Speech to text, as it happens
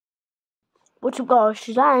What's up guys,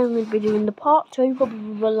 today I'm going to be doing the part 2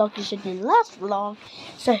 probably like I said in the last vlog.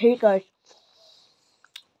 So here it goes.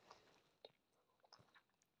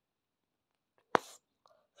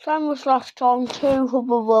 Same as last time, 2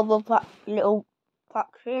 Huba little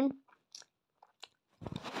packs in.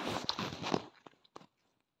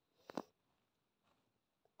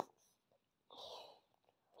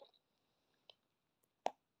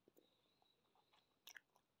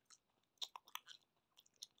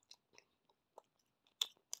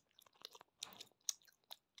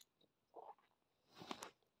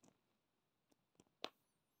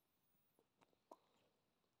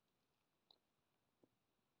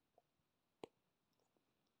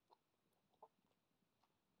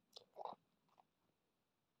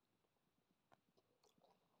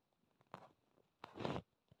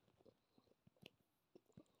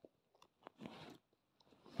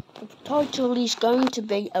 The title is going to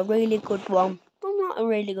be a really good one. Well, not a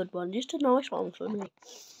really good one, just a nice one for me.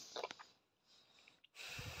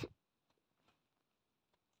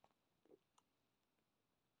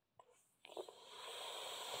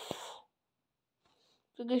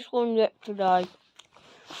 So this one yet today.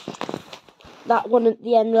 That one at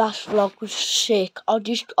the end last vlog was sick. I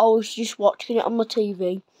was just watching it on my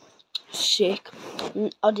TV. Sick.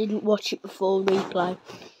 I didn't watch it before replay.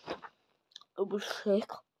 It was sick.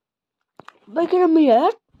 Bigger than my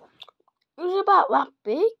head. It was about that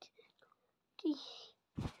big.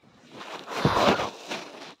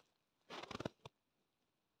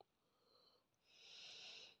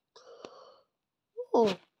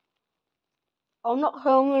 Oh. I'm not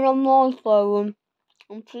filming on my phone.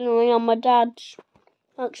 I'm filming on my dad's.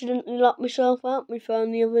 I accidentally locked myself out my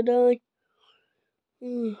phone the other day.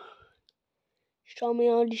 Just trying my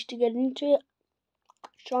hardest to get into it.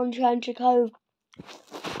 Just trying to change the code.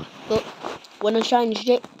 But when I changed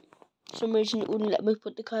it, for some reason it wouldn't let me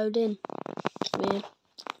put the code in. It's weird.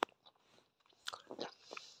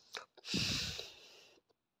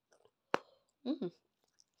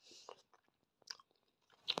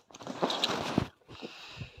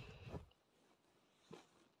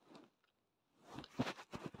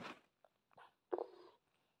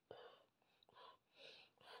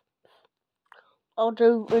 I'll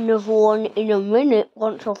do another one in a minute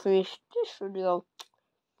once I finish this video.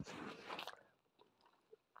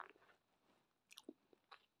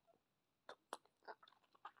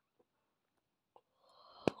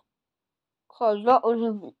 So that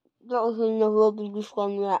was another biggest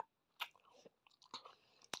one yet.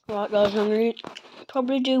 Right guys, I'm going to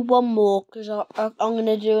probably do one more because I'm going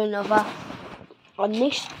to do another on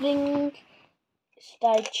this thing.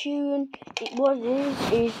 Stay tuned. What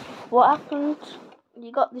it is what happens.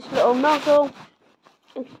 You got this little nozzle.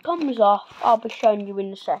 If it comes off, I'll be showing you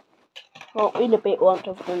in a sec. Well, in a bit once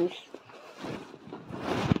I've finished.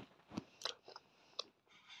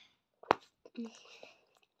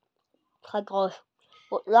 Okay guys,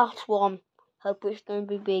 but last one. Hope it's going to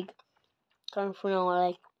be big. Grand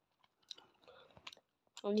finale.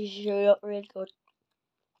 And this is really, really good.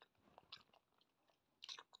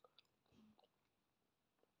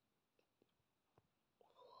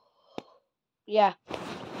 Yeah.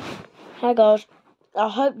 Hi guys, I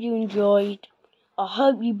hope you enjoyed. I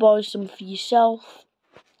hope you buy some for yourself.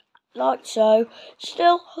 Like so.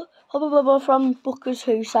 Still, Hubba Bubba from Booker's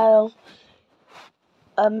Wholesale.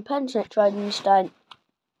 Penset Trading Estate.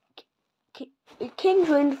 King's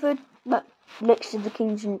Winford, next to the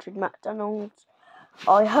King's Winford McDonald's.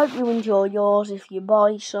 I hope you enjoy yours. If you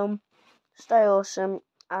buy some, stay awesome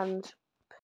and